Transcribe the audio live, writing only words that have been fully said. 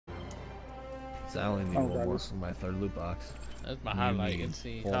So I only need Oh, one that more is- for my third loot box. That's my highlight. And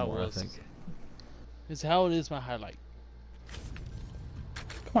see Four how more, it I was. think. It's how it is my highlight.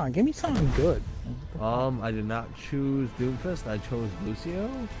 Come on, give me something good. I did not choose Doomfist. I chose Lucio.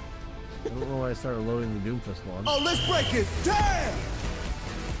 I don't know why I started loading the Doomfist one. Oh, let's break it. Damn!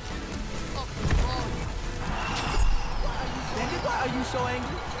 Why are you so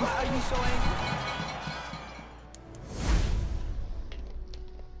angry? Why are you so angry?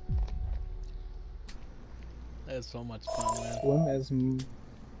 That's so much fun, man. Swim as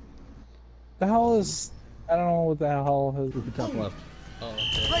the hell is I don't know what the hell is. Look at top left. Oh,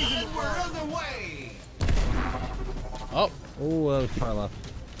 okay. And we're underway. Oh, Oh, that was far left.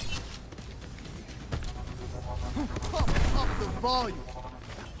 Pump up the volume.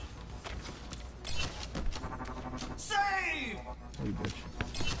 Save! Oh, you bitch.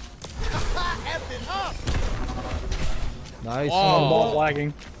 F it up! Nice. Oh. Oh, the ball's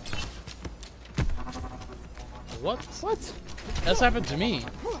lagging. what? What? That's happened to me.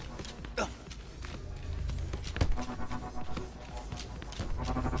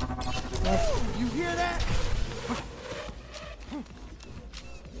 You hear that?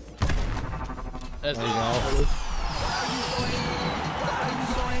 That's There you it. go.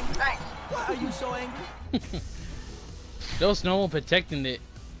 Why are you so angry? There was no one protecting it.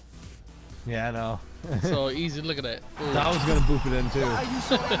 Yeah, I know. So easy. Look at that. Ooh. I was gonna boop it in too. Are you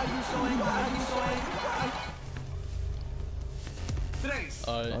so angry? Are you so angry? Are you so angry? Tres,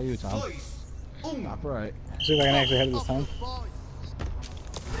 Oh, you, Tom. dois, Top right. See if I can actually hit it this time.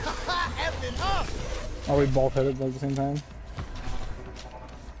 F it up! Oh, we both hit it at the same time.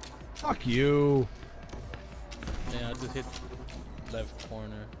 Fuck you. Yeah, I just hit left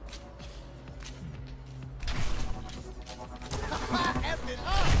corner. F it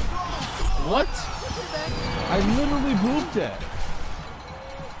up! What? I literally booped it.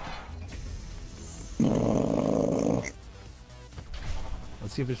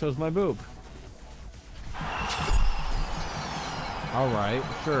 Let's see if it shows my boop. Alright,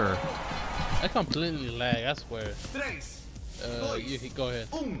 sure. I completely lag. I swear. Tres, You go ahead.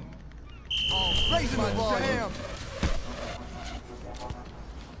 un. Oh, raise my volume.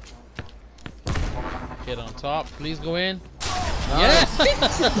 Get on top. Please go in. Nice.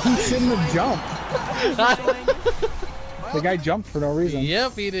 He shouldn't have jumped. The guy jumped for no reason.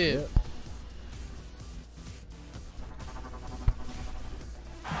 Yep, he did. Yep.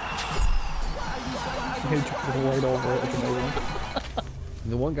 He jumped right over it. It's amazing.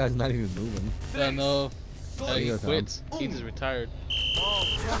 The one guy's not even moving. I know. He you go, Tom. quits. He just retired.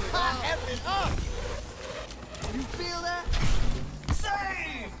 F it up! You feel that?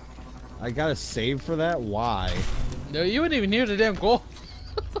 Save! I got a save for that? Why? No, you wouldn't even hear the damn goal.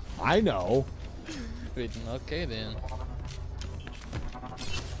 I know. Wait, okay then.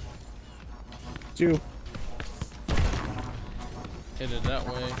 Two. Hit it that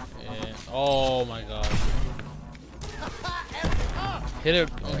way, and oh my god. Hit it!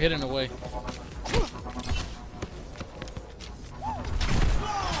 Oh, hit it in the way.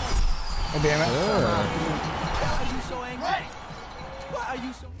 Oh, damn it. Sure. Why are you so angry? Why are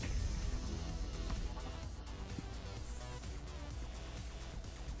you so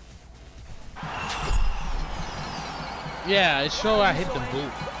Yeah, it showed I hit the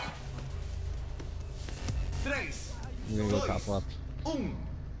boot. Tres, I'm gonna go top left. un.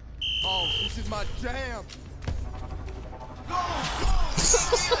 Oh, this is my jam. Go,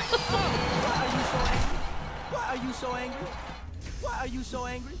 Why are you so angry? Why are you so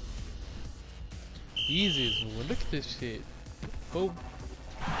angry? Easy as well. Look at this shit. Boom.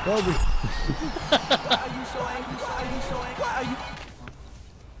 Kobe. Why are you so angry? Why are you so angry? Why are you?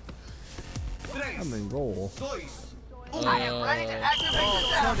 Tres, I'm in goal. dois, Uh,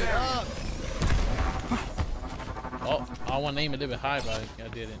 turn it up. oh, I want to aim a little bit high, but I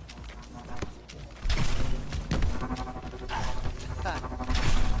didn't.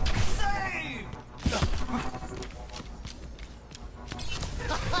 Save!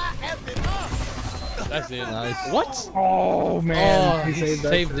 F it up! That's it. Nice. What? Oh man, Oh, he he saved that.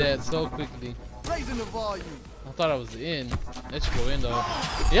 saved shit. that so quickly. Raising the volume. I thought I was in. That should go in though.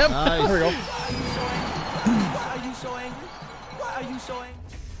 Yep. Nice. There we go. Why are you so angry? Why are you so angry?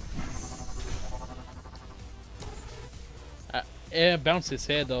 It bounced his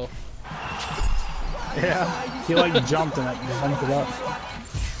head though. Yeah, he like jumped and it bumped it up.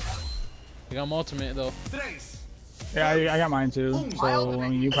 I got my ultimate though. Tres, Yeah, I got mine too. So I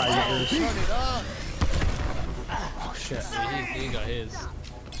mean, you probably got yours. turn it up. Oh shit. Yeah, he got his.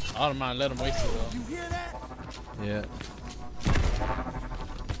 I don't mind let him waste it though. You hear that? Yeah.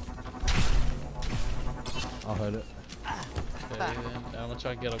 I'll hit it. then I'm gonna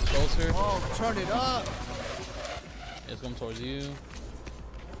try to get up closer. Oh, turn it up. It's coming towards you.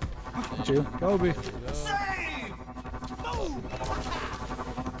 At you. Kobe. There we go. Save! Move!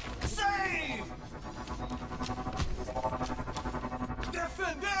 Save!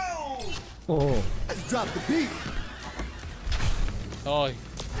 Defendeu! Oh. Let's drop the beat. Oh,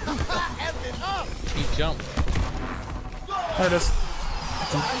 F it up. he jumped. There it is.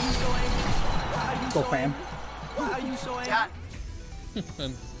 Why are you so angry? Why are you Go so fam. angry? Why are you so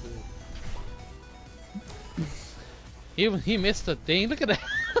angry? He missed the thing. Look at that.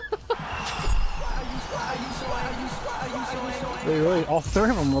 They really, all three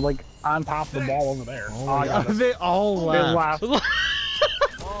of them were like on top of the ball over there. Oh my yeah. God. They all They left. laughed.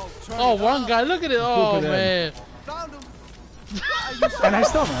 Oh, turn Oh, it one up. guy. Look at it. Oh it in. man. Found him. And I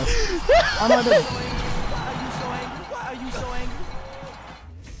still missed. I'm not doing. Why are you so angry? Why are you so angry?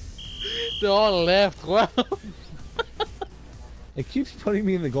 They all left. Wow. It keeps putting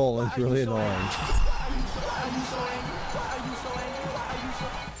me in the goal. It's really annoying. Why are you so angry? Why are you so angry? Why are you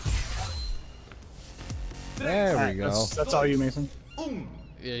so There we Alright, go. that's all you, Mason.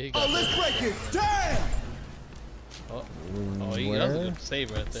 Yeah, he Oh, got. let's break it. Damn! Oh, oh he Where? got a good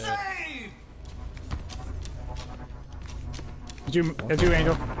save right there. Save! Did you,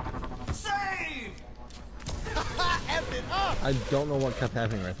 Angel? Save! F it up. I don't know what kept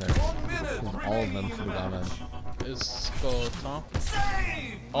happening right there. 1 minute. All of them remaining should in the have gone in. match. Let's go, Tom.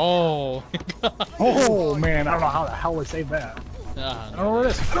 Save! Oh. Oh man, I don't know how the hell they saved that. Nah, I don't know where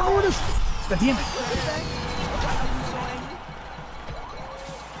it is. I don't know where it is. Damn it.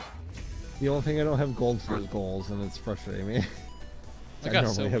 The only thing I don't have gold for is goals, and it's frustrating me. I I got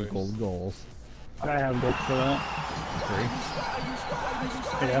normally have silvers. gold goals. I have gold for that. Three.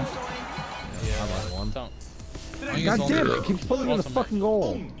 Yeah. Yeah, I got one. Tom. God damn it! It keeps putting me in the Ultimate. fucking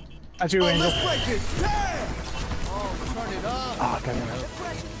goal. That's you, Oh, Angel. let's break it. Damn! Oh, turn it up. Oh, god damn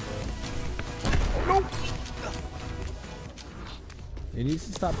it. It needs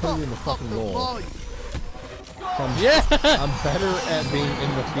to stop putting me in the fucking the goal. volume. So Yeah. I'm better at being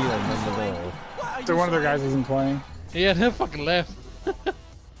in the field than the goal. So one of their guys isn't playing. Yeah, they fucking left.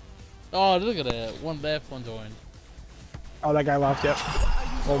 Oh, look at that. One left, one joined. Oh, that guy left, yep.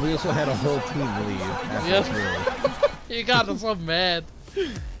 Well, we also had a whole team leave after Yes. this move. He got us so mad.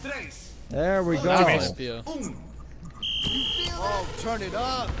 Tres. There we go. Nice steal. Oh, turn it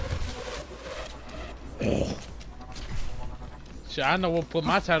up. Shit, I know what put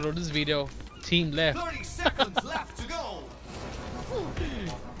my title of this video. Team left. 30 seconds left to go.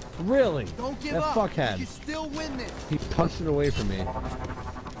 Really? Don't give That up. fuckhead. You can still win this. He punched it away from me. F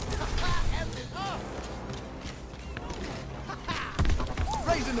it up.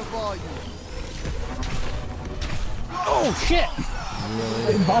 Raising the volume. Oh shit!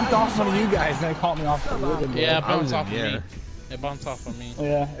 Really? It bumped off one of you guys and it caught me off the lid. Yeah, it I was bounced in off of the me. air. It bounced off of me.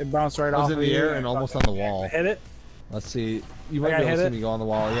 Yeah, it bounced right I off was in of the you air and almost on the wall. Hit it? Let's see. You might Like I be able hit to see it? me go on the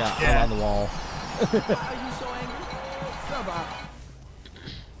wall. Yeah, Yeah. I'm on the wall. Why are you so angry? Saba.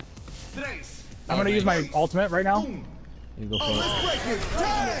 Tres. I'm gonna use my ultimate right now. You go Oh, for it. let's break it.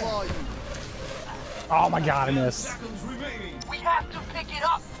 Raising the volume. Oh my god, I missed. Seconds remaining. We have to pick it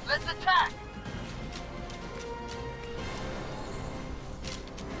up. Let's attack.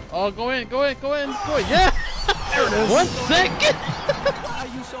 Oh, go in, go in, go in, go in. Yeah! There it is. 1 second! Why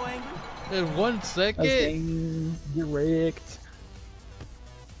are you so angry? In 1 second. Okay, you're raked.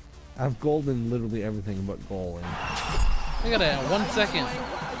 I have gold in literally everything but gold. Look at that, 1 second.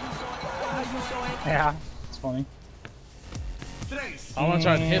 Why are you so angry? Yeah, it's funny. Tres. I wanna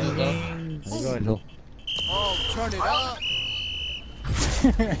try to hit it though. There you go, Angel. Oh, turn it up.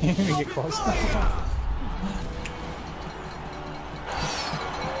 You need to get close.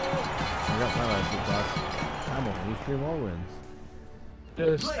 I got my life box. I'm only 3 more wins.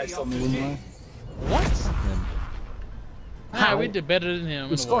 I still need one. What? And, Ah, we did better than him.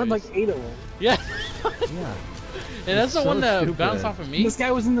 We scored like 8 of them. Yeah. yeah. And that's the So one that stupid. bounced off of me. This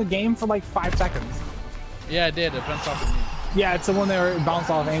guy was in the game for like 5 seconds. Yeah, I did. It bounced off of me. Yeah, it's the one that bounced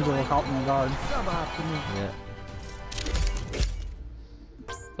off Angel and caught in the guard. Yeah.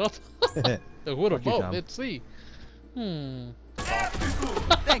 The wood of Fuck you, both. Tom. Let's see.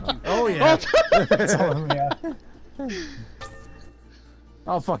 Thank you. Oh yeah. So, yeah.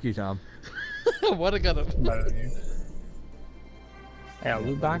 Oh fuck you, Tom. What I got a Better than you. Yeah,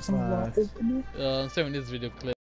 loot box. Nice. saving this video clip.